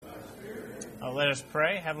Let us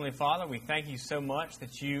pray. Heavenly Father, we thank you so much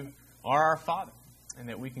that you are our Father and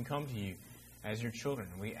that we can come to you as your children.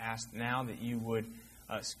 We ask now that you would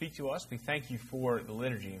speak to us. We thank you for the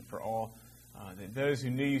liturgy and for all that those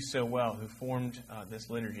who knew you so well, who formed this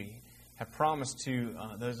liturgy, have promised to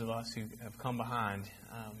those of us who have come behind.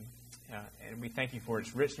 And we thank you for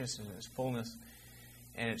its richness and its fullness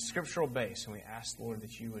and its scriptural base. And we ask, Lord,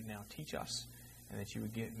 that you would now teach us and that you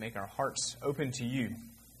would make our hearts open to you.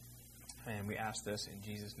 And we ask this in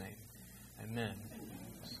Jesus' name. Amen.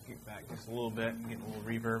 Let's get back just a little bit and get a little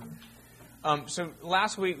reverb. So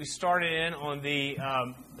last week we started in on the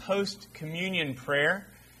post-communion prayer.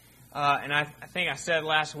 And I think I said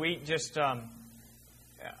last week, we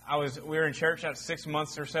were in church about 6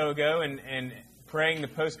 months or so ago and praying the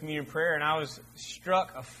post-communion prayer, and I was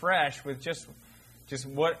struck afresh with just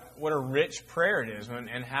what a rich prayer it is,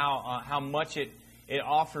 and how much it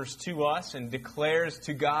offers to us and declares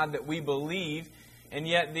to God that we believe. And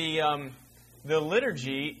yet the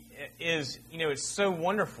liturgy is, it's so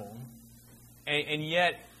wonderful, and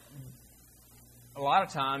yet a lot of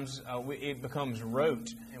times it becomes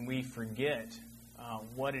rote and we forget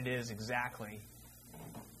what it is exactly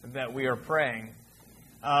that we are praying.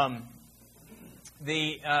 I've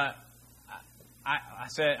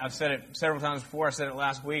said it several times before. I said it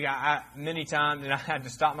last week. Many times, and I had to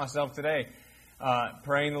stop myself today,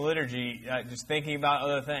 praying the liturgy, just thinking about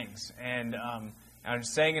other things, and I'm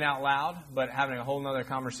just saying it out loud, but having a whole other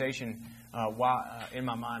conversation in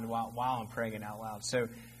my mind while I'm praying it out loud. So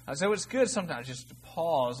it's good sometimes just to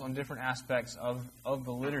pause on different aspects of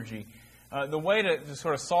the liturgy. The way to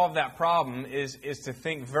sort of solve that problem is to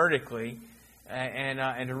think vertically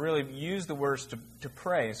and to really use the words to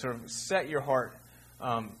pray. Sort of set your heart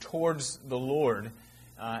towards the Lord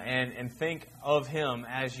and think of Him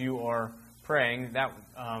as you are praying. That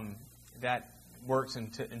works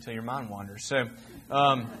until your mind wanders. So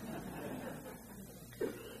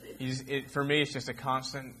for me, it's just a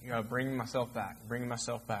constant bringing myself back.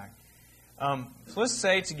 So let's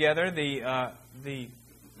say together the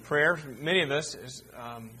prayer. Many of us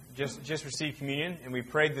just received communion, and we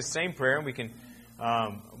prayed the same prayer. We can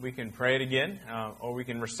pray it again, or we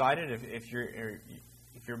can recite it if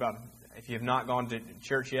you have not gone to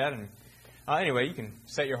church yet. And anyway, you can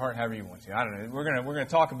set your heart however you want to. I don't know. We're gonna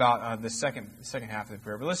talk about the second half of the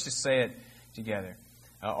prayer, but let's just say it together.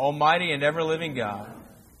 Almighty and ever living God,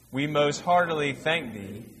 we most heartily thank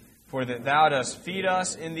Thee for that Thou dost feed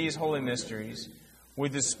us in these holy mysteries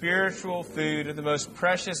with the spiritual food of the most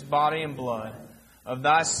precious body and blood of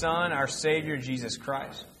Thy Son, our Savior, Jesus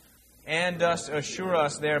Christ, and dost assure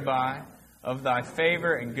us thereby of Thy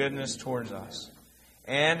favor and goodness towards us,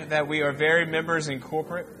 and that we are very members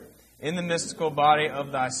incorporate in the mystical body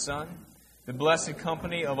of Thy Son, the blessed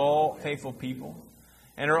company of all faithful people,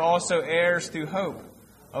 and are also heirs through hope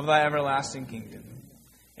of Thy everlasting kingdom.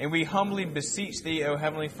 And we humbly beseech Thee, O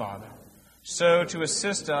Heavenly Father, so to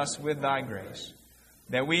assist us with Thy grace,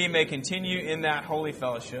 that we may continue in that holy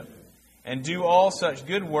fellowship, and do all such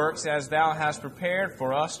good works as Thou hast prepared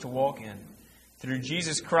for us to walk in. Through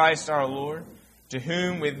Jesus Christ our Lord, to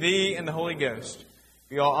whom with Thee and the Holy Ghost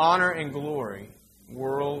be all honor and glory,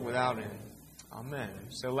 world without end. Amen.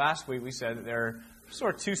 So last week we said that there are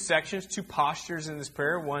sort of two sections, two postures in this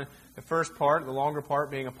prayer. One, the first part, the longer part,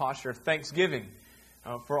 being a posture of thanksgiving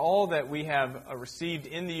for all that we have received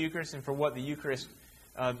in the Eucharist and for what the Eucharist,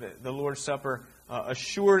 the Lord's Supper,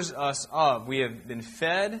 assures us of. We have been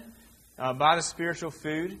fed by the spiritual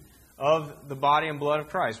food of the body and blood of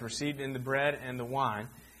Christ, received in the bread and the wine,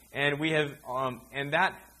 and we have, and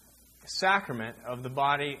that sacrament of the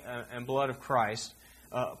body and blood of Christ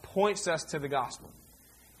points us to the gospel,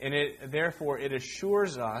 and therefore it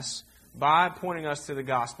assures us by pointing us to the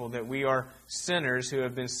gospel that we are sinners who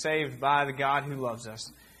have been saved by the God who loves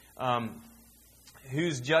us,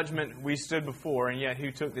 whose judgment we stood before, and yet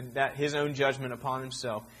who took His own judgment upon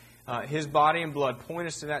Himself. His body and blood point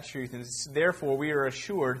us to that truth, and therefore we are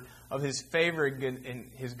assured of His favor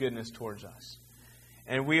and His goodness towards us.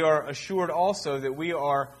 And we are assured also that we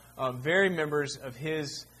are very members of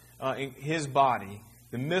His body,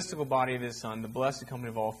 the mystical body of His Son, the blessed company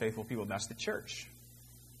of all faithful people. That's the church.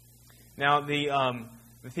 Now, the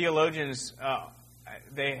theologians,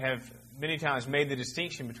 they have many times made the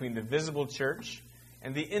distinction between the visible church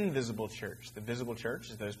and the invisible church. The visible church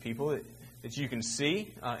is those people that you can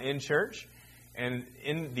see in church, and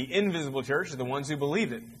in the invisible church are the ones who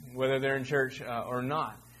believe it, whether they're in church or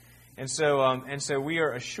not. And so we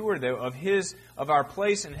are assured, though, of our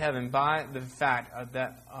place in heaven by the fact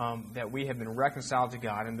that we have been reconciled to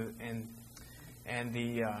God and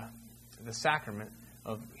the sacrament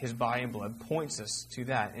of His body and blood points us to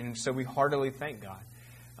that. And so we heartily thank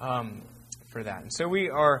God for that. And so we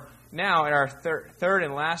are now at our third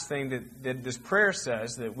and last thing that this prayer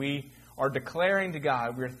says, that we are declaring to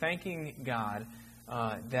God, we're thanking God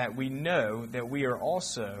that we know that we are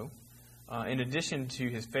also, in addition to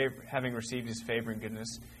His favor, having received His favor and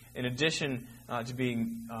goodness, in addition to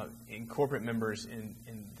being in corporate members in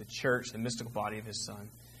the church, the mystical body of His Son,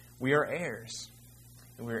 we are heirs.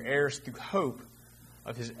 And we are heirs through hope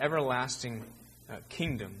of His everlasting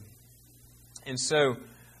kingdom. And so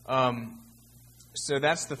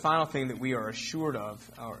that's the final thing that we are assured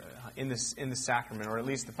of in the sacrament, or at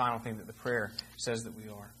least the final thing that the prayer says that we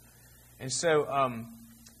are. And so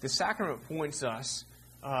the sacrament points us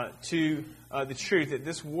to the truth that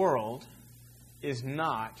this world is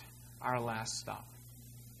not our last stop.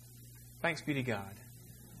 Thanks be to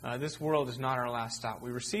God. This world is not our last stop. We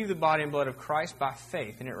receive the body and blood of Christ by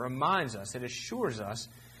faith, and it reminds us, it assures us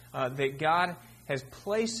that God has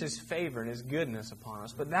placed His favor and His goodness upon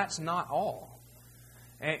us. But that's not all.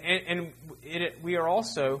 And we are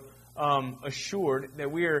also assured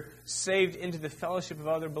that we are saved into the fellowship of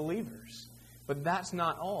other believers. But that's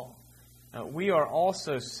not all. We are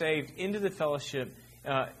also saved into the fellowship,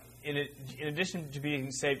 in addition to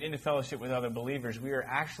being saved into fellowship with other believers, we are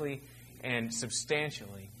actually and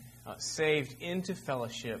substantially saved into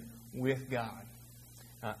fellowship with God,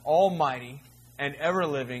 Almighty and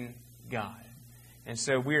ever-living God. And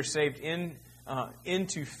so we are saved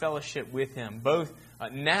into fellowship with Him, both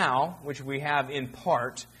now, which we have in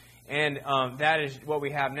part, and that is what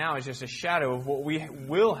we have now is just a shadow of what we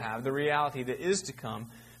will have, the reality that is to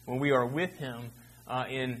come when we are with Him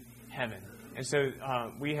in heaven. And so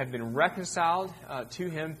we have been reconciled to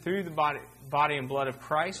Him through the body and blood of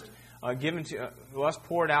Christ, given to us,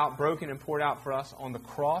 poured out, broken and poured out for us on the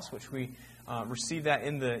cross, which we receive that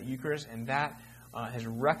in the Eucharist, and that has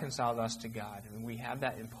reconciled us to God. And we have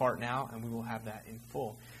that in part now, and we will have that in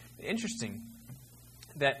full. Interesting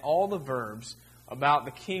that all the verbs about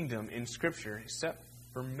the kingdom in Scripture, except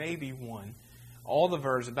for maybe one, all the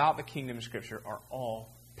verbs about the kingdom in Scripture are all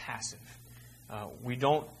passive. We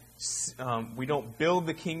don't build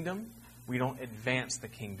the kingdom. We don't advance the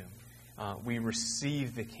kingdom. We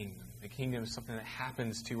receive the kingdom. The kingdom is something that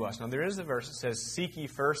happens to us. Now, there is a verse that says, "Seek ye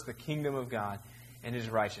first the kingdom of God and His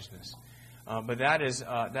righteousness." But that is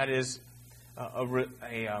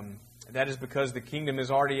because the kingdom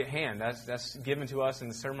is already at hand. That's given to us in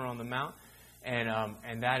the Sermon on the Mount,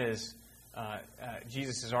 and that is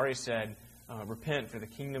Jesus has already said, "Repent, for the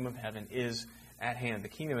kingdom of heaven is at hand." The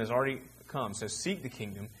kingdom has already come. So seek the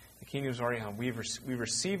kingdom. The kingdom is already come. We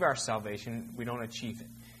receive our salvation. We don't achieve it.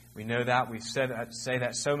 We know that. We've say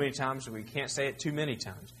that so many times that we can't say it too many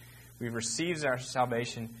times. We've received our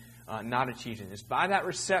salvation, not achieved it. It's by that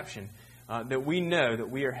reception that we know that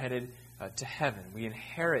we are headed to heaven. We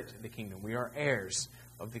inherit the kingdom. We are heirs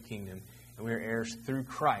of the kingdom. And we are heirs through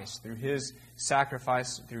Christ, through His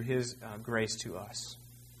sacrifice, through His grace to us.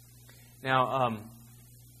 Now,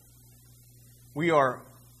 we're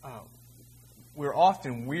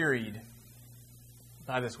often wearied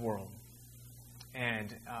by this world.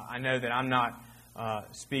 And I know that I'm not I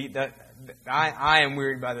am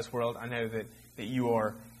wearied by this world. I know that you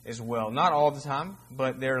are as well. Not all the time,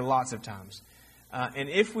 but there are lots of times. And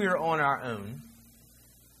if we are on our own,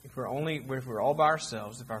 if we're all by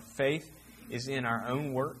ourselves, if our faith is in our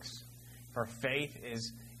own works, if our faith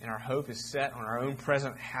is and our hope is set on our own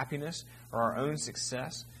present happiness or our own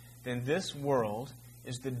success, then this world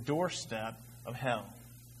is the doorstep of hell.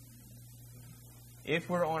 If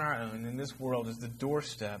we're on our own, then this world is the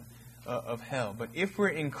doorstep of hell. But if we're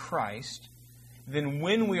in Christ, then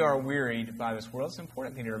when we are wearied by this world, it's an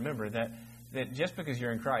important thing to remember that just because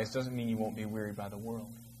you're in Christ doesn't mean you won't be wearied by the world.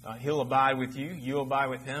 He'll abide with you, you'll abide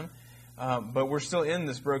with Him, but we're still in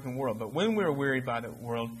this broken world. But when we're wearied by the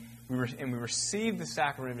world, we receive the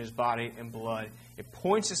sacrament of His body and blood, it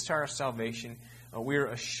points us to our salvation. We are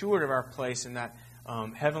assured of our place in that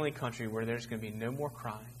heavenly country where there's going to be no more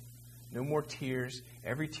crying. No more tears.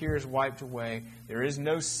 Every tear is wiped away. There is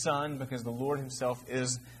no sun because the Lord Himself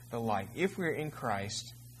is the light. If we are in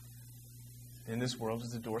Christ, then this world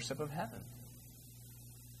is the doorstep of heaven.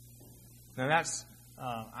 Now that's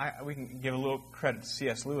we can give a little credit to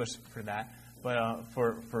C.S. Lewis for that, but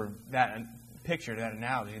for that picture, that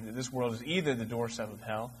analogy, that this world is either the doorstep of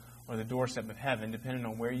hell or the doorstep of heaven, depending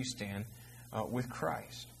on where you stand with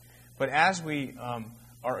Christ. But as we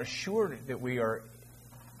are assured that we are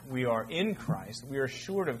in Christ, we are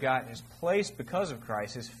assured of God has placed, because of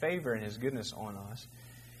Christ, His favor and His goodness on us,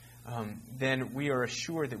 then we are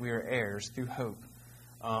assured that we are heirs through hope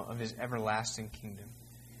of His everlasting kingdom.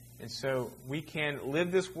 And so we can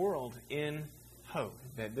live this world in hope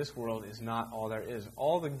that this world is not all there is.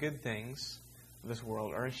 All the good things of this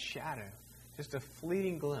world are a shadow, just a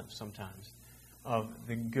fleeting glimpse sometimes of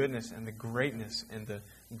the goodness and the greatness and the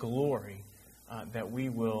glory that we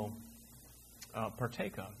will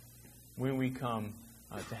partake of when we come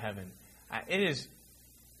to heaven. It is,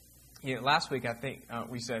 last week I think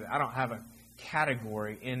we said I don't have a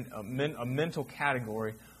category, a mental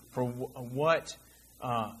category for what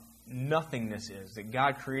nothingness is, that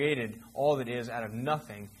God created all that is out of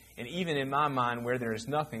nothing. And even in my mind, where there is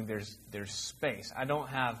nothing, there's space. I don't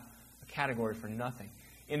have a category for nothing.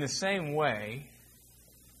 In the same way,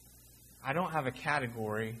 I don't have a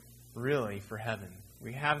category really for heaven.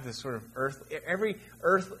 We have this sort of every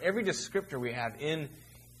descriptor we have in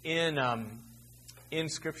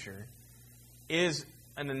Scripture is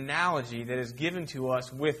an analogy that is given to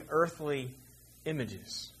us with earthly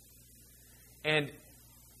images. And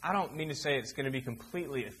I don't mean to say it's going to be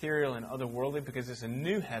completely ethereal and otherworldly, because it's a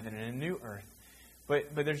new heaven and a new earth. But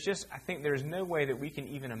I think there's no way that we can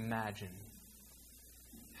even imagine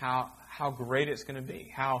how great it's going to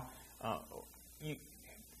be.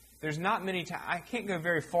 There's not many times, I can't go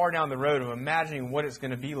very far down the road of imagining what it's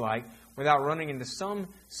going to be like without running into some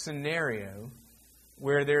scenario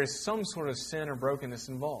where there is some sort of sin or brokenness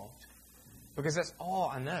involved. Because that's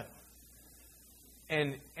all I know.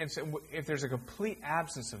 And so if there's a complete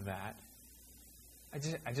absence of that,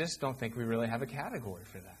 I just don't think we really have a category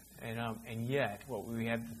for that. And yet,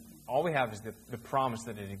 all we have is the promise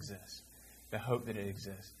that it exists, the hope that it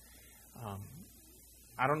exists.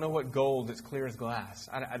 I don't know what gold that's clear as glass.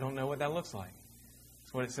 I don't know what that looks like.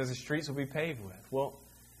 It's what it says the streets will be paved with. Well,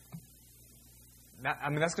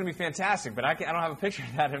 that's going to be fantastic, but I don't have a picture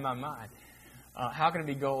of that in my mind. How can it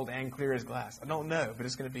be gold and clear as glass? I don't know, but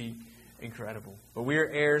it's going to be incredible. But we are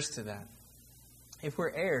heirs to that. If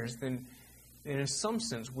we're heirs, then in some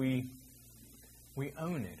sense we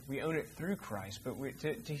own it. We own it through Christ. But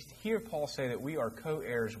to hear Paul say that we are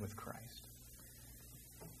co-heirs with Christ,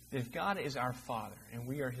 if God is our Father and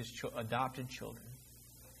we are His adopted children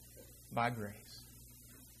by grace,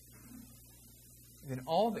 then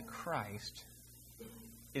all that Christ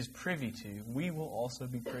is privy to, we will also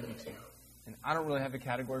be privy to. And I don't really have a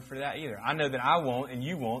category for that either. I know that I won't and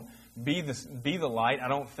you won't be the light, I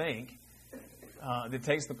don't think, that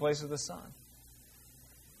takes the place of the sun.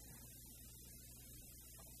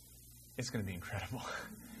 It's going to be incredible.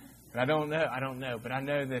 But I don't know. But I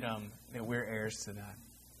know that we're heirs to that.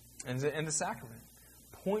 And the sacrament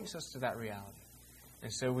points us to that reality.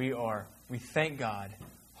 And so we thank God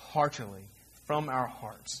heartily, from our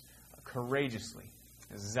hearts, courageously,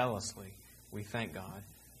 zealously, we thank God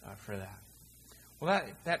for that. Well,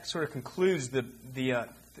 that sort of concludes the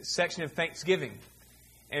section of Thanksgiving.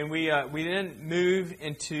 And we then move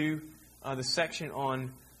into the section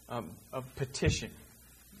on of petition,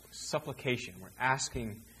 supplication. We're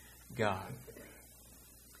asking God.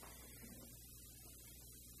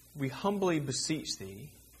 We humbly beseech Thee,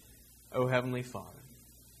 O Heavenly Father,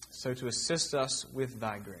 so to assist us with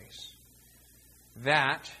Thy grace,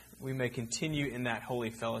 that we may continue in that holy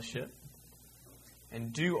fellowship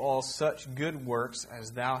and do all such good works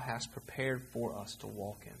as Thou hast prepared for us to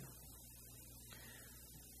walk in.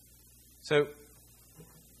 So,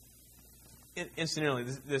 incidentally,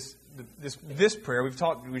 this prayer,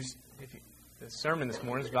 the sermon this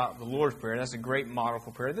morning is about the Lord's Prayer. That's a great model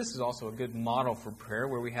for prayer. This is also a good model for prayer,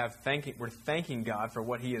 where we're thanking God for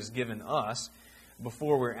what He has given us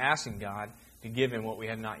before we're asking God to give Him what we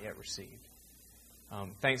have not yet received.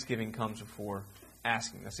 Thanksgiving comes before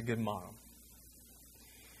asking. That's a good model.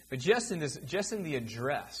 But just in the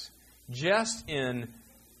address, just in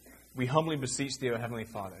we humbly beseech Thee, O Heavenly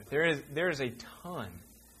Father, there is a ton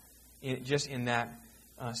just in that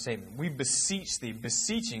statement. We beseech Thee.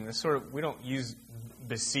 Beseeching, we don't use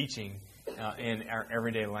beseeching in our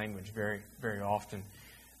everyday language very, very often.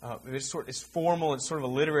 It's formal. It's sort of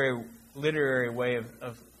a literary way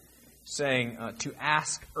of saying to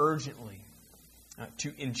ask urgently,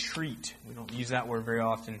 to entreat. We don't use that word very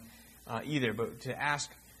often either, but to ask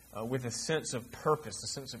with a sense of purpose, a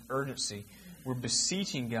sense of urgency. We're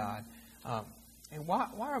beseeching God. And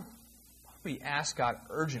why do we ask God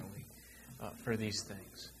urgently for these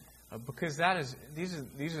things? Because these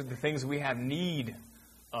are the things we have need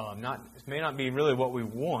of. It may not be really what we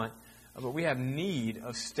want, but we have need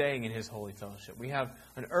of staying in His holy fellowship. We have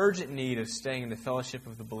an urgent need of staying in the fellowship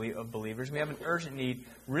of believers. We have an urgent need,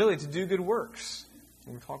 really, to do good works.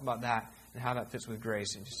 And we'll talk about that and how that fits with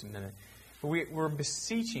grace in just a minute. But we're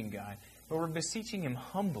beseeching God, but we're beseeching Him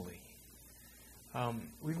humbly.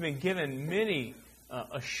 We've been given many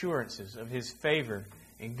assurances of His favor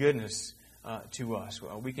and goodness to us.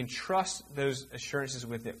 We can trust those assurances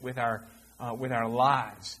with our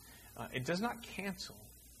lives. It does not cancel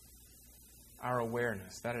our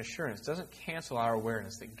awareness. That assurance doesn't cancel our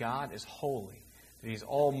awareness that God is holy, that He's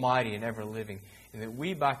almighty and ever living, and that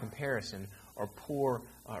we, by comparison, are poor,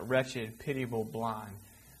 wretched, pitiable, blind.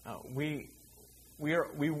 We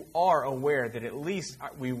are aware that at least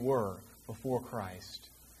we were before Christ,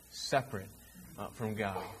 separate from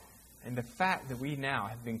God. And the fact that we now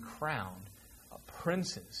have been crowned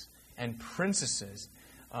princes and princesses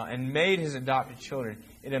and made His adopted children,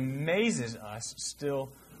 it amazes us still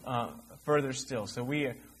further still. So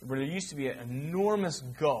where there used to be an enormous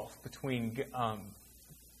gulf between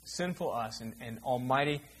sinful us and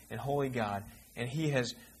almighty and holy God, and He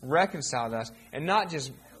has reconciled us and not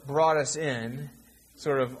just brought us in,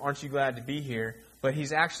 sort of, aren't you glad to be here, but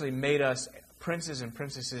He's actually made us princes and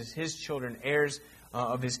princesses, His children, heirs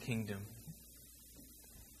of His kingdom.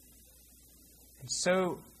 And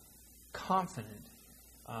so confident,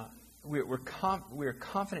 we're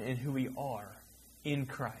confident in who we are in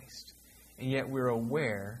Christ, and yet we're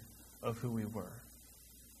aware of who we were.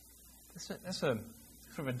 That's a sort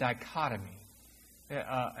of a dichotomy,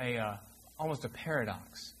 almost a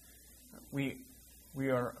paradox. We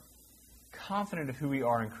are confident of who we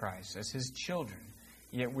are in Christ as His children,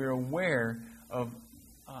 yet we're aware of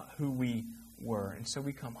who we were. And so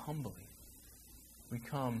we come humbly. We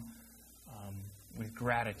come with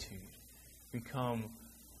gratitude. We come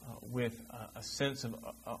with a sense of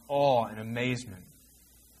awe and amazement.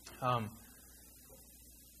 And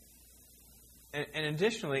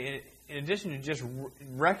additionally, in addition to just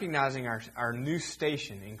recognizing our new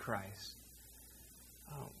station in Christ,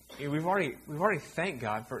 we've already thanked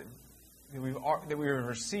God for that we have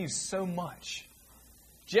received so much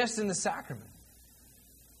just in the sacrament,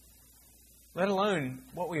 let alone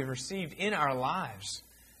what we have received in our lives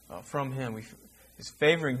from Him. His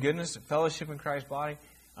favor and goodness, fellowship in Christ's body,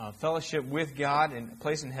 fellowship with God and a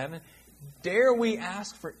place in heaven. Dare we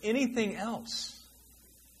ask for anything else?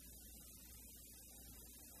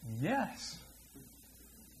 Yes.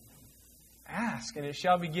 Ask, and it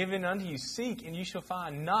shall be given unto you. Seek, and you shall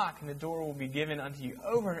find. Knock, and the door will be given unto you.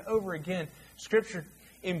 Over and over again, Scripture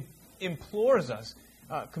implores us,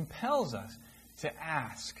 compels us to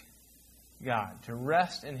ask God, to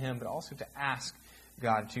rest in Him, but also to ask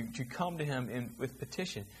God, to come to Him with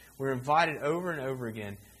petition. We're invited over and over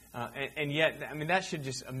again. And yet, that should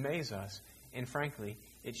just amaze us. And frankly,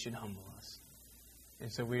 it should humble us.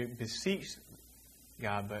 And so we beseech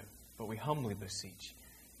God, but we humbly beseech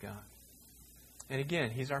God. And again,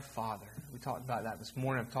 He's our Father. We talked about that this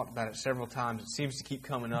morning. I've talked about it several times. It seems to keep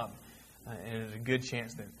coming up. And there's a good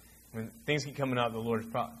chance that when things keep coming up, the Lord's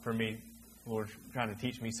trying to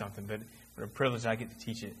teach me something. But what a privilege I get to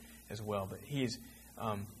teach it as well. But He is,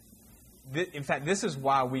 in fact, this is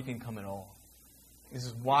why we can come at all. This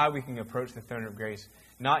is why we can approach the throne of grace,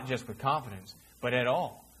 not just with confidence, but at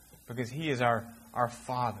all. Because He is our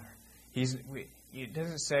Father. It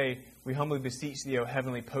doesn't say, we humbly beseech Thee, O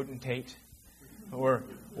heavenly potentate, or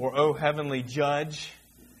O heavenly judge.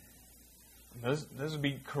 Those would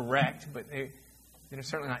be correct, but they're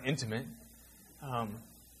certainly not intimate.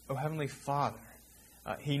 O heavenly Father.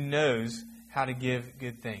 He knows how to give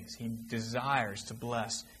good things. He desires to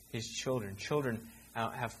bless His children. Children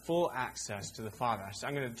have full access to the Father.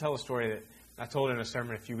 I'm going to tell a story that I told in a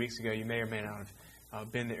sermon a few weeks ago. You may or may not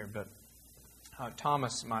have been there, but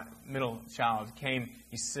Thomas, my middle child, came.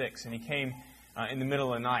 He's 6, and he came in the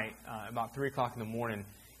middle of the night, about 3 o'clock in the morning,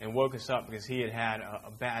 and woke us up because he had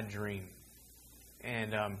a bad dream.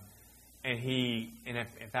 And in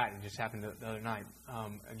fact, it just happened the other night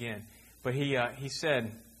again. But he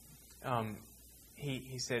said,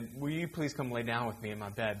 he said, "Will you please come lay down with me in my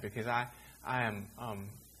bed, because I'm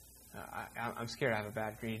scared I have a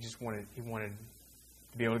bad dream." He wanted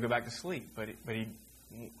to be able to go back to sleep, but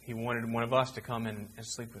he wanted one of us to come in and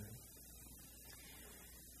sleep with him.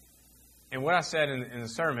 And what I said in the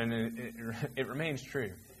sermon, it remains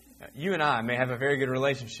true. You and I may have a very good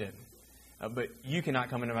relationship, but you cannot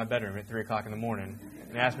come into my bedroom at 3 o'clock in the morning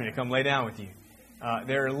and ask me to come lay down with you.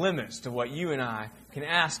 There are limits to what you and I can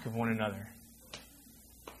ask of one another.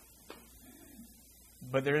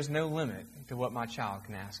 But there is no limit to what my child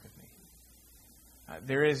can ask of me.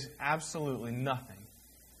 There is absolutely nothing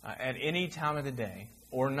at any time of the day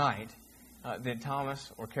or night that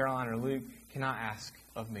Thomas or Caroline or Luke cannot ask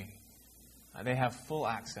of me. They have full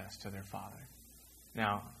access to their Father.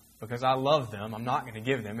 Now, because I love them, I'm not going to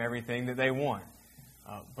give them everything that they want.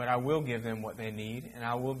 But I will give them what they need, and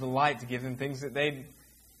I will delight to give them things that they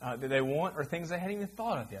want or things they hadn't even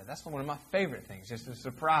thought of yet. That's one of my favorite things, just to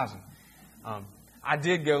surprise them. I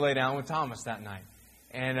did go lay down with Thomas that night,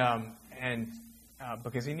 and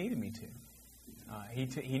because he needed me to.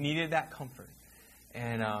 He needed that comfort,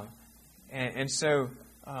 and so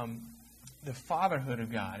the fatherhood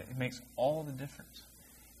of God, it makes all the difference.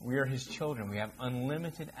 We are His children. We have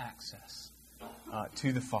unlimited access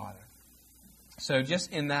to the Father. So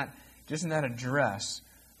just in that address,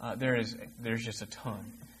 there's just a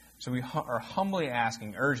ton. So we are humbly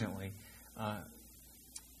asking, urgently,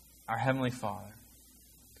 our Heavenly Father.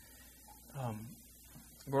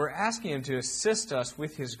 We're asking Him to assist us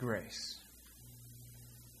with His grace.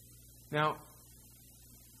 Now,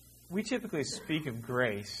 we typically speak of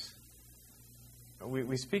grace.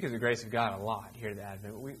 We speak of the grace of God a lot here at the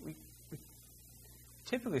Advent. We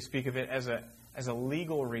typically speak of it as a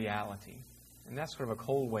legal reality. And that's sort of a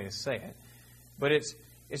cold way to say it. But it's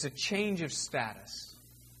a change of status.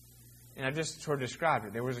 And I've just sort of described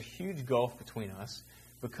it. There was a huge gulf between us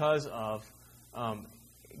because of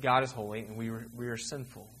God is holy and we were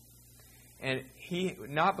sinful. And He,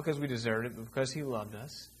 not because we deserved it, but because He loved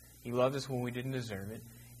us. He loved us when we didn't deserve it.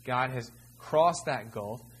 God has crossed that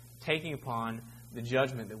gulf, taking upon the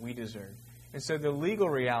judgment that we deserve. And so the legal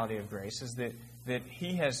reality of grace is that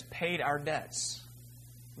He has paid our debts.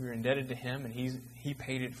 We were indebted to Him, and He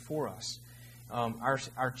paid it for us.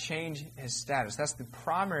 Our change is status. That's the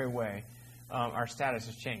primary way our status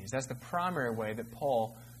has changed. That's the primary way that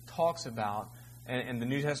Paul talks about, and the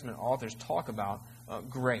New Testament authors talk about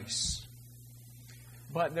grace.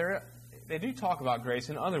 But they do talk about grace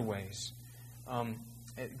in other ways.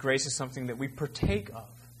 Grace is something that we partake of.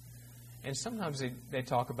 And sometimes they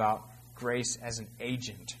talk about grace as an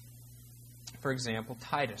agent. For example,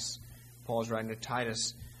 Titus. Paul is writing to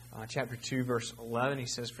Titus, chapter 2, verse 11. He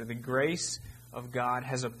says, "For the grace of God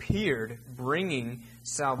has appeared, bringing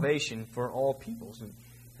salvation for all peoples." And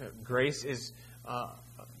grace is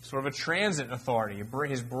sort of a transit authority. It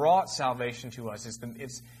has brought salvation to us.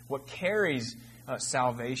 It's what carries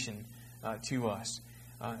salvation to us.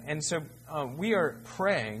 And so we are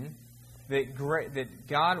praying that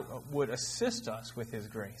God would assist us with His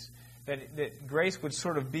grace. That grace would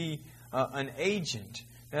sort of be an agent.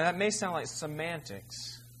 Now that may sound like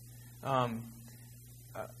semantics, but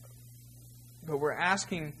we're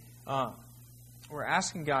asking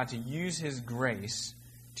God to use His grace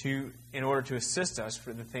in order to assist us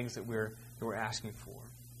for the things that we're asking for.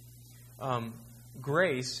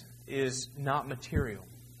 Grace is not material.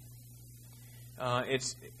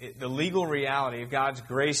 The legal reality of God's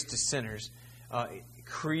grace to sinners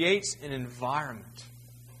creates an environment.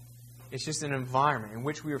 It's just an environment in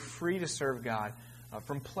which we are free to serve God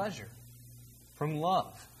from pleasure, from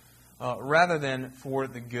love, rather than for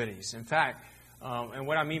the goodies. In fact, and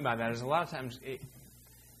what I mean by that is a lot of times,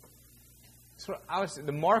 I would say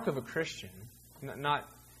the mark of a Christian, it's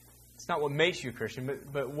not what makes you a Christian,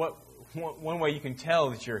 but one way you can tell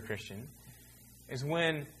that you're a Christian is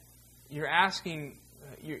when you're asking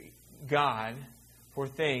God for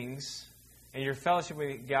things, and you're fellowship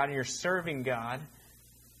with God, and you're serving God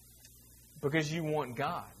because you want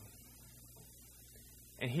God.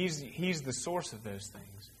 And He's the source of those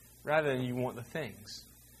things, rather than you want the things.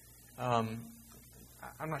 I'm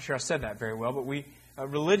not sure I said that very well, but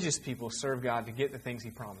religious people serve God to get the things He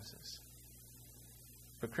promises.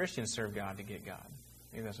 But Christians serve God to get God.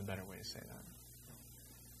 Maybe that's a better way to say that.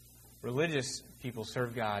 Religious people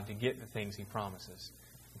serve God to get the things He promises.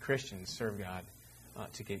 And Christians serve God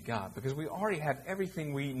to get God. Because we already have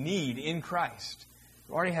everything we need in Christ.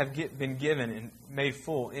 We already have been given and made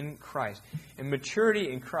full in Christ. And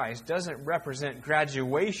maturity in Christ doesn't represent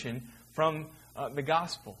graduation from the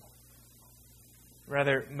gospel.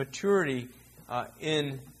 Rather, maturity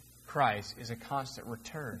in Christ is a constant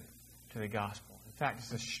return to the gospel. In fact,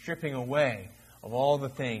 it's a stripping away of all the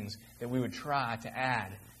things that we would try to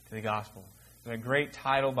add to the gospel. There's a great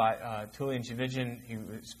title by Tullian Tchividjian,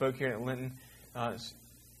 who spoke here at Linton,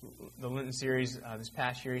 the Linton series this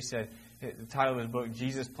past year. He said the title of his book,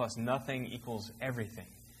 "Jesus plus Nothing equals Everything."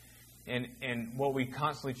 And what we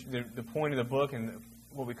constantly, the point of the book and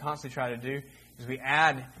what we constantly try to do is we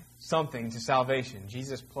add something to salvation.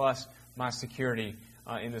 Jesus plus my security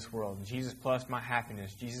in this world. Jesus plus my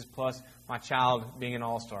happiness. Jesus plus my child being an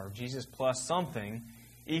all-star. Jesus plus something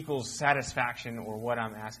equals satisfaction or what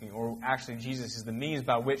I'm asking. Or actually, Jesus is the means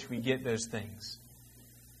by which we get those things.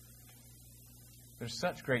 There's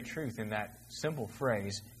such great truth in that simple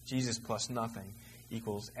phrase, Jesus plus nothing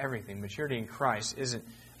equals everything. Maturity in Christ isn't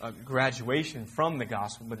a graduation from the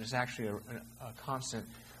gospel, but it's actually a constant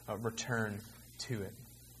return to it.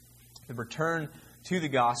 The return to the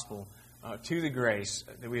gospel, to the grace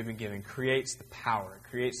that we have been given, creates the power. It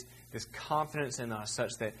creates this confidence in us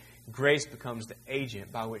such that grace becomes the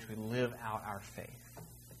agent by which we live out our faith.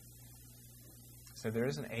 So there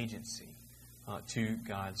is an agency to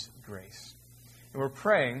God's grace. And we're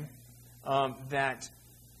praying that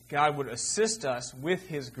God would assist us with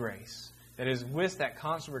His grace. That is, with that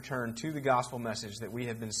constant return to the gospel message that we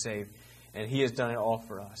have been saved and He has done it all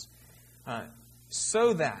for us.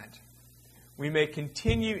 So that we may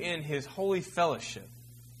continue in His holy fellowship.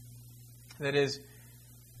 That is,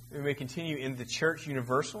 we may continue in the church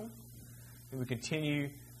universal. We may continue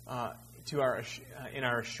in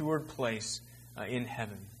our assured place in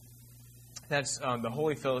heaven. That's the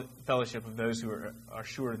holy fellowship of those who are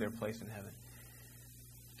assured of their place in heaven.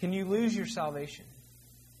 Can you lose your salvation?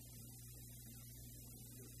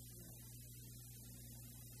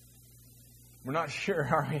 We're not sure,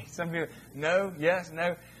 are we? Some people, no, yes,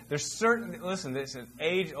 no. There's certain, listen, it's an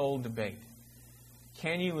age-old debate.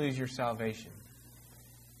 Can you lose your salvation?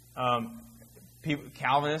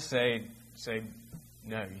 Calvinists say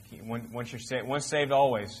no. You can't. Once saved,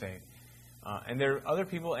 always saved. And there are other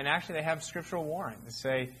people, and actually they have scriptural warrant that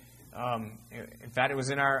say, in fact, it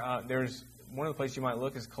was in our, there's one of the places you might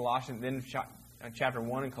look is Colossians, then chapter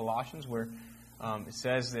 1 in Colossians, where it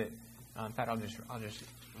says that, in fact, I'll just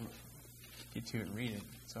get to it and read it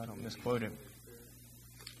so I don't misquote it.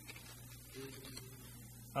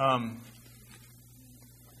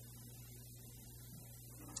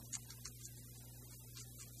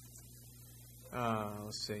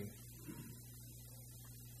 Let's see.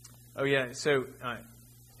 Oh, yeah. So,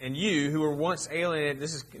 and you who were once alienated,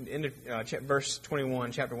 this is in verse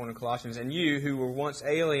 21, chapter 1 of Colossians, and you who were once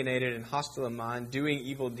alienated and hostile in mind, doing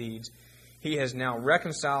evil deeds, He has now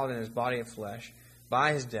reconciled in His body of flesh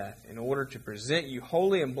by His death, in order to present you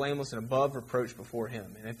holy and blameless and above reproach before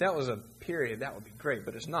Him. And if that was a period, that would be great,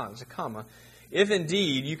 but it's not. It's a comma. If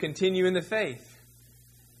indeed you continue in the faith,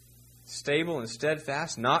 stable and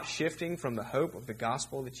steadfast, not shifting from the hope of the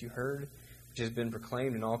gospel that you heard, which has been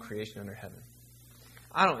proclaimed in all creation under heaven.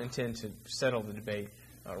 I don't intend to settle the debate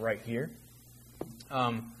right here.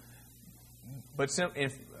 But it's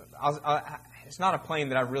not a plane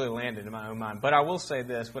that I've really landed in my own mind. But I will say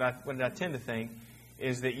this: what I tend to think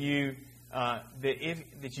is that you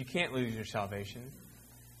can't lose your salvation,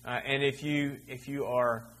 and if you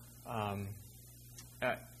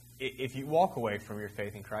walk away from your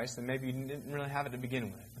faith in Christ, then maybe you didn't really have it to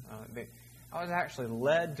begin with. I was actually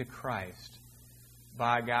led to Christ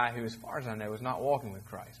by a guy who, as far as I know, was not walking with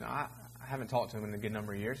Christ. Now, I haven't talked to him in a good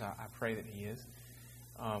number of years. I pray that he is,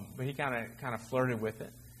 but he kind of flirted with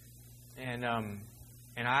it, and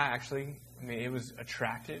it was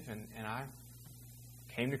attractive, and I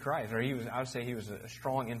came to Christ, or I would say he was a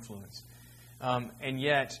strong influence, and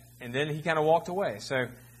then he kind of walked away. So.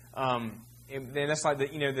 Then that's like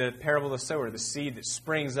the parable of the sower, the seed that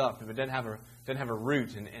springs up if it doesn't have a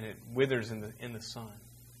root and it withers in the sun.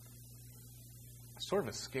 It's sort of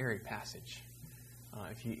a scary passage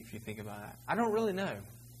if you think about that. I don't really know,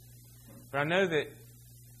 but I know that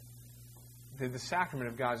the sacrament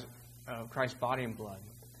of Christ's body and blood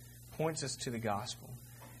points us to the gospel,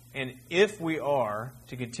 and if we are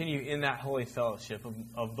to continue in that holy fellowship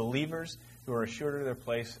of believers who are assured of their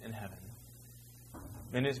place in heaven,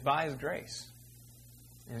 then it's by His grace.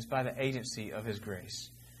 And it's by the agency of His grace.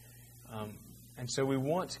 And so we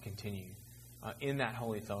want to continue in that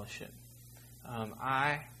holy fellowship.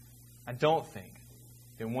 I don't think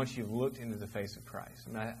that once you've looked into the face of Christ,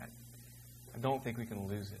 I don't think we can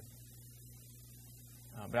lose it.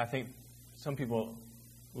 But I think some people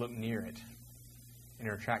look near it and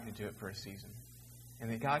are attracted to it for a season.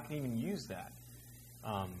 And that God can even use that.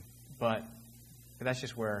 But that's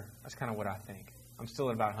kind of what I think. I'm still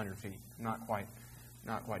at about 100 feet. I'm not quite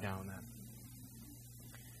down on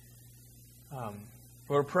that.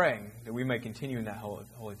 We're praying that we may continue in that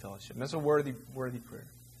holy fellowship. And that's a worthy prayer.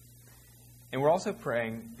 And we're also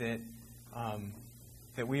praying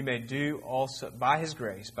that we may do also, by His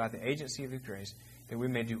grace, by the agency of His grace, that we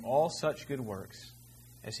may do all such good works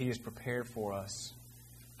as He has prepared for us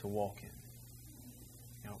to walk in.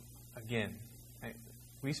 Again,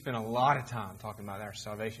 we spend a lot of time talking about our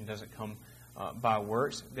salvation doesn't come by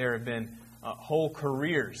works. There have been whole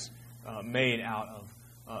careers made out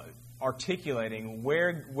of articulating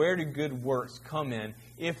where do good works come in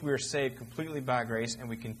if we are saved completely by grace and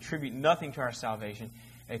we contribute nothing to our salvation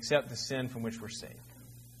except the sin from which we're saved.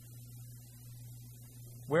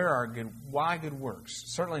 Why good works?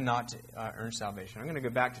 Certainly not to earn salvation. I'm going to go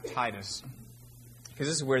back to Titus because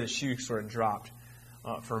this is where the shoe sort of dropped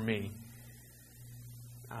for me.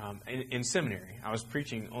 In seminary, I was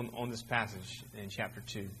preaching on this passage in chapter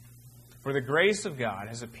 2. For the grace of God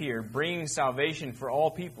has appeared, bringing salvation for all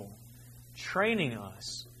people, training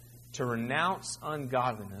us to renounce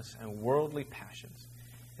ungodliness and worldly passions,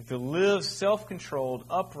 and to live self-controlled,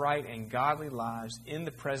 upright, and godly lives in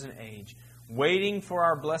the present age, waiting for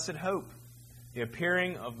our blessed hope, the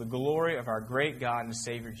appearing of the glory of our great God and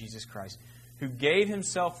Savior Jesus Christ, who gave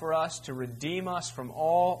Himself for us to redeem us from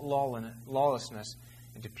all lawlessness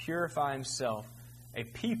and to purify Himself a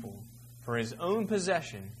people for His own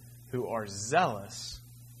possession who are zealous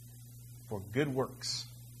for good works.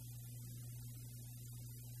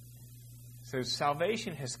 So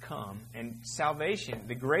salvation has come, and salvation,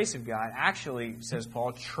 the grace of God, actually, says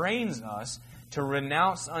Paul, trains us to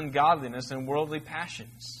renounce ungodliness and worldly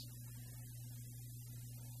passions.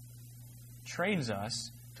 Trains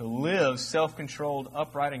us to live self-controlled,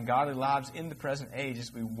 upright, and godly lives in the present age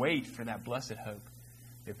as we wait for that blessed hope,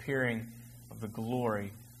 the appearing of the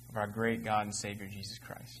glory of our great God and Savior Jesus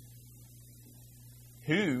Christ.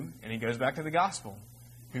 Who, and he goes back to the gospel,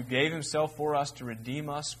 who gave Himself for us to redeem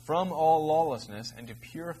us from all lawlessness and to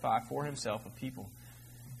purify for Himself a people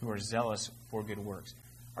who are zealous for good works.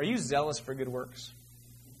 Are you zealous for good works?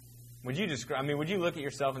 Would you would you look at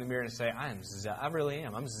yourself in the mirror and say, I really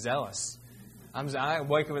am. I'm zealous. I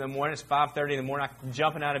wake up in the morning, it's 5:30 in the morning, I'm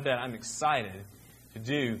jumping out of bed. I'm excited to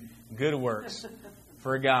do good works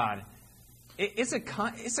for God. It's a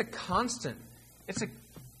constant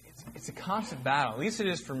battle. At least it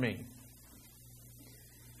is for me.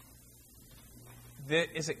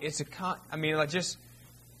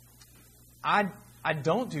 I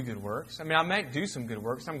don't do good works. I might do some good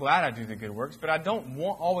works. I'm glad I do the good works, but I don't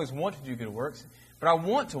always want to do good works. But I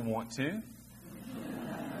want to.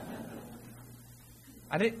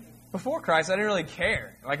 Before Christ, I didn't really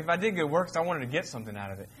care. Like if I did good works, I wanted to get something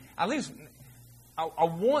out of it. At least I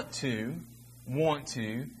want to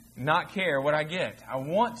not care what I get. I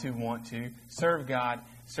want to serve God,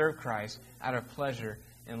 serve Christ out of pleasure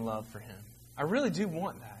and love for Him. I really do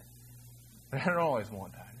want that. But I don't always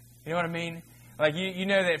want that. You know what I mean? Like you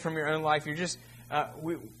know that from your own life, you're just,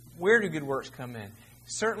 where do good works come in?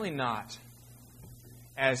 Certainly not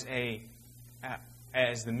as the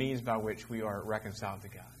means by which we are reconciled to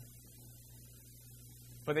God.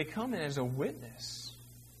 But they come in as a witness.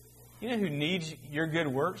 You know who needs your good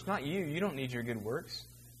works? Not you. You don't need your good works.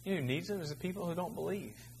 You know who needs them is the people who don't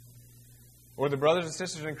believe. Or the brothers and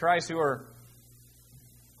sisters in Christ who are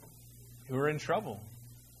in trouble.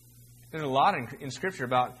 There's a lot in Scripture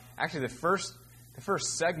about actually the first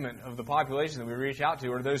segment of the population that we reach out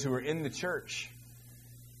to are those who are in the church,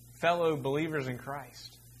 fellow believers in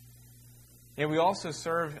Christ. And we also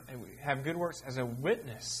have good works as a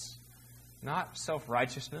witness, not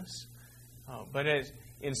self-righteousness, but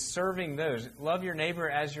in serving those. Love your neighbor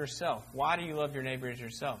as yourself. Why do you love your neighbor as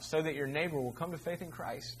yourself? So that your neighbor will come to faith in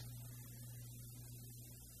Christ.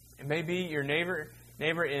 It may be your neighbor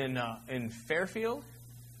in Fairfield.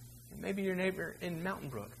 It may be your neighbor in Mountain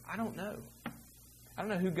Brook. I don't know. I don't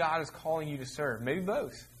know who God is calling you to serve. Maybe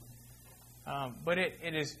both. But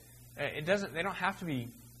they don't have to be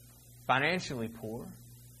financially poor,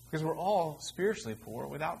 because we're all spiritually poor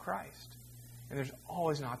without Christ. And there's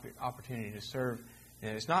always an opportunity to serve.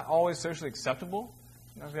 And it's not always socially acceptable.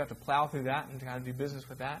 Sometimes we have to plow through that and kind of do business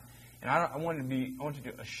with that. And I want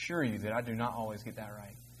to assure you that I do not always get that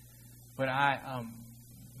right. But I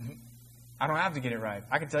don't have to get it right.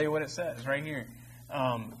 I can tell you what it says right here.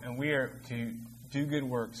 And we are to do good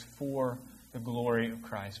works for the glory of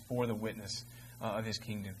Christ, for the witness of His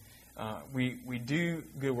kingdom. We do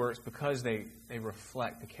good works because they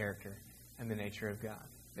reflect the character and the nature of God.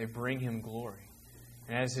 They bring Him glory.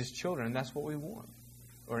 And as His children, that's what we want.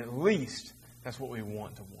 Or at least that's what we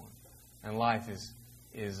want to want. And life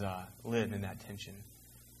is lived in that tension.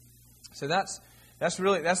 So that's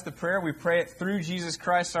the prayer. We pray it through Jesus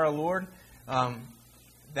Christ our Lord.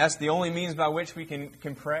 That's the only means by which we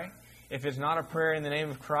can pray. If it's not a prayer in the name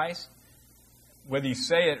of Christ, whether you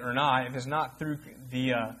say it or not, if it's not through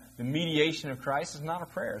the mediation of Christ, it's not a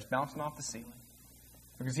prayer. It's bouncing off the ceiling.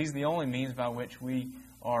 Because He's the only means by which we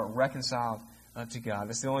are reconciled to God.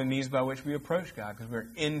 That's the only means by which we approach God, because we're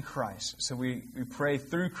in Christ. So we pray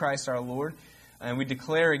through Christ our Lord, and we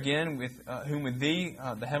declare again with Thee,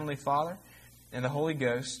 the Heavenly Father, and the Holy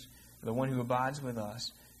Ghost, the one who abides with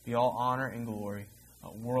us, be all honor and glory,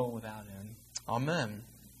 world without end. Amen.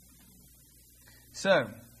 So,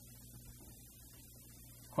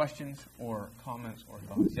 questions or comments or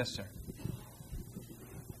thoughts? Yes, sir.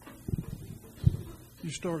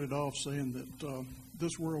 You started off saying that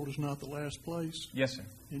this world is not the last place. Yes, sir.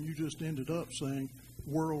 And you just ended up saying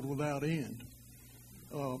world without end.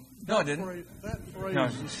 No, I didn't. That phrase No.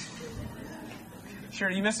 is... Sure,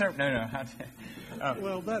 you missed out. No.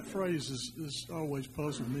 Well, that phrase is always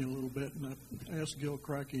puzzled me a little bit, and I asked Gil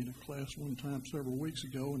Cracky in a class one time several weeks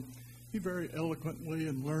ago, and he very eloquently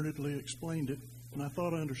and learnedly explained it, and I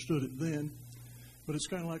thought I understood it then, but it's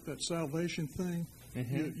kind of like that salvation thing.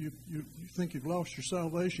 Mm-hmm. You think you've lost your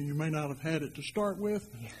salvation. You may not have had it to start with,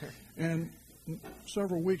 and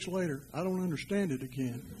several weeks later, I don't understand it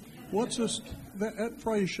again. What's this? That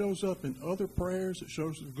phrase shows up in other prayers. It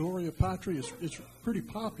shows the Gloria Patri. It's pretty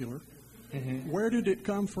popular. Mm-hmm. Where did it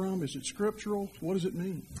come from? Is it scriptural? What does it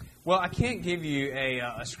mean? Well, I can't give you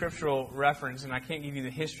a scriptural reference, and I can't give you the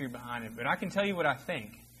history behind it, but I can tell you what I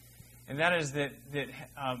think, and that is that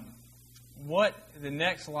what the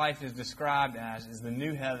next life is described as is the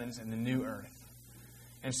new heavens and the new earth,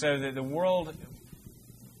 and so that the world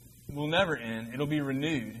will never end. It'll be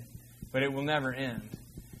renewed, but it will never end.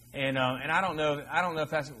 And I don't know if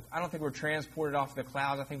that's. I don't think we're transported off the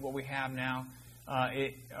clouds. I think what we have now,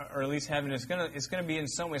 or at least heaven, it's gonna be in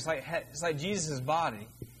some way. It's like Jesus' body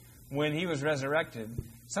when he was resurrected.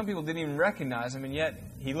 Some people didn't even recognize him, and yet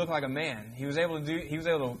he looked like a man. He was able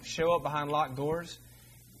to show up behind locked doors,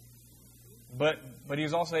 but he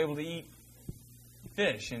was also able to eat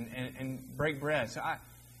fish and break bread.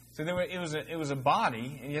 It was a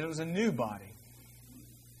body, and yet it was a new body.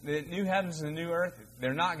 The new heavens and the new earth,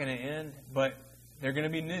 they're not going to end, but they're going to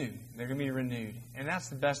be new. They're going to be renewed. And that's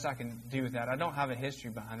the best I can do with that. I don't have a history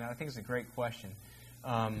behind that. I think it's a great question.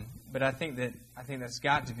 But I think that's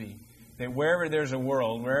got to be. That wherever there's a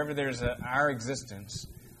world, wherever there's our existence,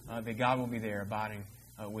 that God will be there abiding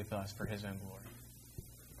with us for His own glory.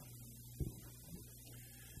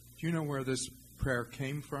 Do you know where this prayer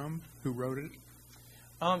came from? Who wrote it?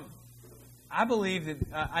 I believe that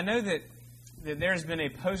I know that there's been a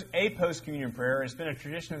post-communion prayer. It's been a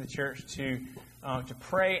tradition of the church to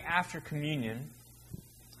pray after communion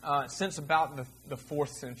since about the 4th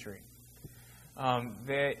century,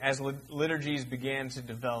 as liturgies began to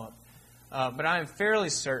develop. But I am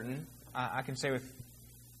fairly certain, I can say with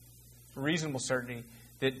reasonable certainty,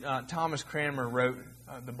 that Thomas Cranmer wrote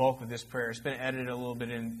the bulk of this prayer. It's been edited a little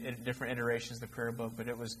bit in different iterations of the prayer book, but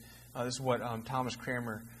this is what Thomas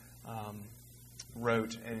Cranmer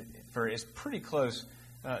wrote, and it's pretty close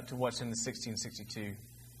to what's in the 1662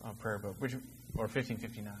 prayer book, or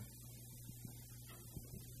 1559.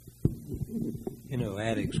 You know,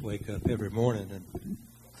 addicts wake up every morning and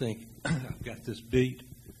think, I've got this beat.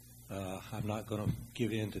 I'm not going to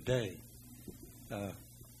give in today.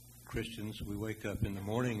 Christians, we wake up in the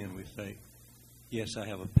morning and we say, yes, I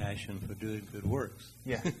have a passion for doing good works.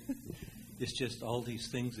 Yeah. It's just all these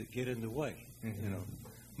things that get in the way, mm-hmm. you know,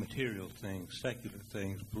 material things, secular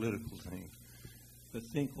things, political things. But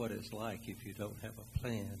think what it's like if you don't have a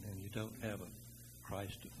plan and you don't have a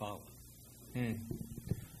Christ to follow. Mm.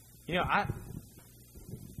 You know, I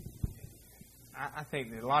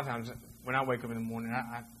think that a lot of times when I wake up in the morning,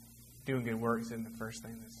 I doing good work isn't the first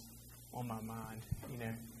thing that's on my mind. You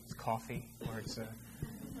know, it's coffee, or it's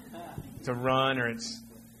a run, or it's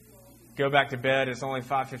go back to bed. It's only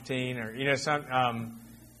 5:15, or you know, some.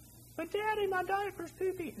 But Daddy, my diaper's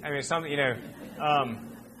poopy. I mean, something, you know.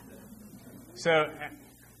 So,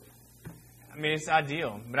 I mean, it's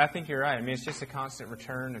ideal, but I think you're right. I mean, it's just a constant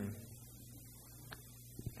return and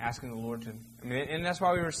asking the Lord to. I mean, and that's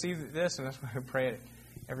why we receive this, and that's why we pray it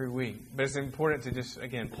every week. But it's important to just,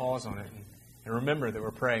 again, pause on it and remember that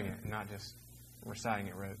we're praying it and not just reciting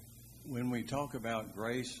it rote. When we talk about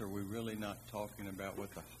grace, are we really not talking about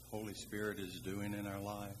what the Holy Spirit is doing in our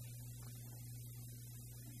life?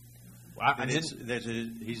 Well,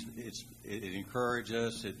 it encourages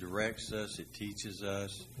us, it directs us, it teaches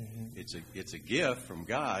us. Mm-hmm. It's a gift from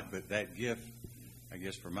God, but that gift, I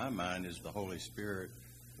guess, for my mind, is the Holy Spirit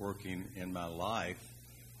working in my life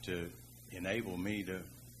to enable me to,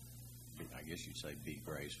 I guess you'd say, be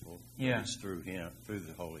graceful. Yeah. It's through Him, through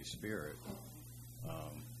the Holy Spirit. I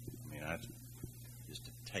mean, that's just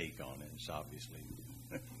a take on it. It's obviously.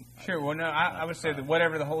 Sure. Well, no, I would say that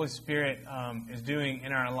whatever the Holy Spirit is doing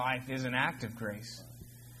in our life is an act of grace.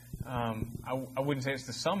 I wouldn't say it's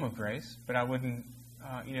the sum of grace, but I wouldn't,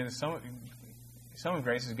 the sum of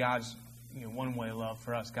grace is God's, one way of love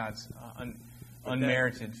for us, God's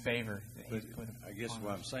unmerited favor that He's put upon us. I guess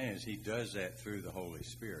what I'm saying is He does that through the Holy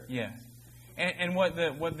Spirit. Yeah. And what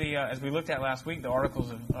the as we looked at last week, the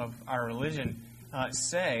articles of our religion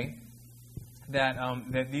say that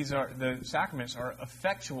the sacraments are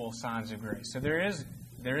effectual signs of grace. So there is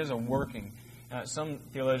a working. Some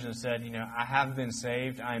theologians said, I have been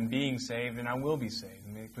saved, I am being saved, and I will be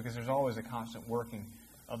saved, because there's always a constant working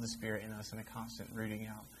of the Spirit in us and a constant rooting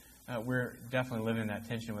out. We're definitely living in that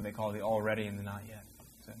tension, what they call the already and the not yet.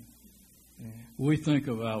 So, We think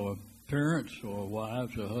of our parents or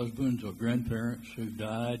wives or husbands or grandparents who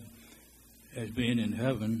died as being in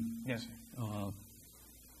heaven, Yes, sir.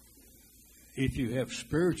 If you have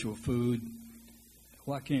spiritual food,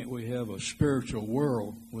 why can't we have a spiritual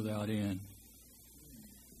world without end?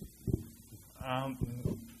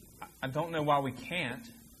 I don't know why we can't,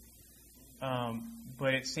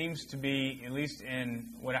 but it seems to be, at least in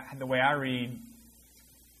the way I read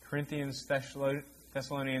Corinthians,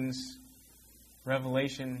 Thessalonians,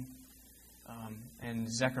 Revelation, and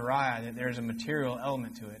Zechariah, that there's a material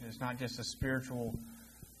element to it. It's not just a spiritual.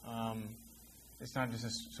 It's not just a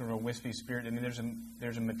sort of a wispy spirit. I mean,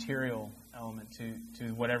 there's a material element to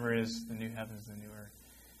whatever is the new heavens, the new earth.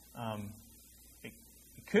 It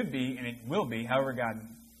could be, and it will be, however God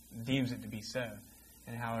deems it to be so,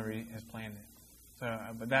 and however He has planned it. So,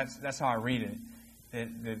 but that's how I read it.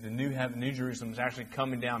 That the new heaven, New Jerusalem is actually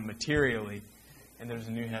coming down materially, and there's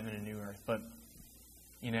a new heaven and new earth. But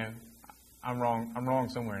I'm wrong. I'm wrong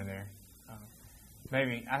somewhere in there.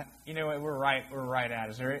 Maybe we're right. We're right at.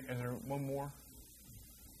 Is there one more?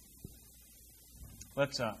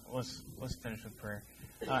 Let's finish with prayer.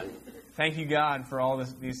 Thank you, God, for all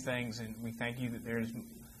these things, and we thank you that there's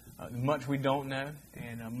much we don't know,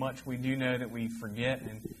 and much we do know that we forget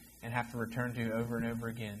and have to return to over and over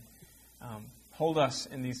again. Hold us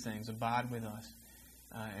in these things. Abide with us,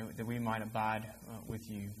 and that we might abide with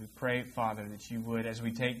you. We pray, Father, that you would, as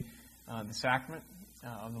we take the sacrament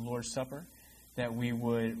of the Lord's Supper, that we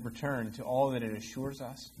would return to all that it assures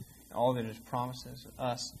us, all that it promises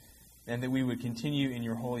us, and that we would continue in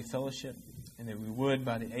your holy fellowship, and that we would,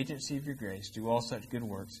 by the agency of your grace, do all such good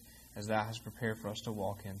works as thou hast prepared for us to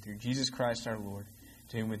walk in. Through Jesus Christ our Lord,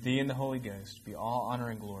 to whom with thee and the Holy Ghost be all honor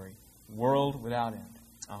and glory, world without end.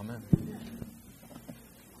 Amen.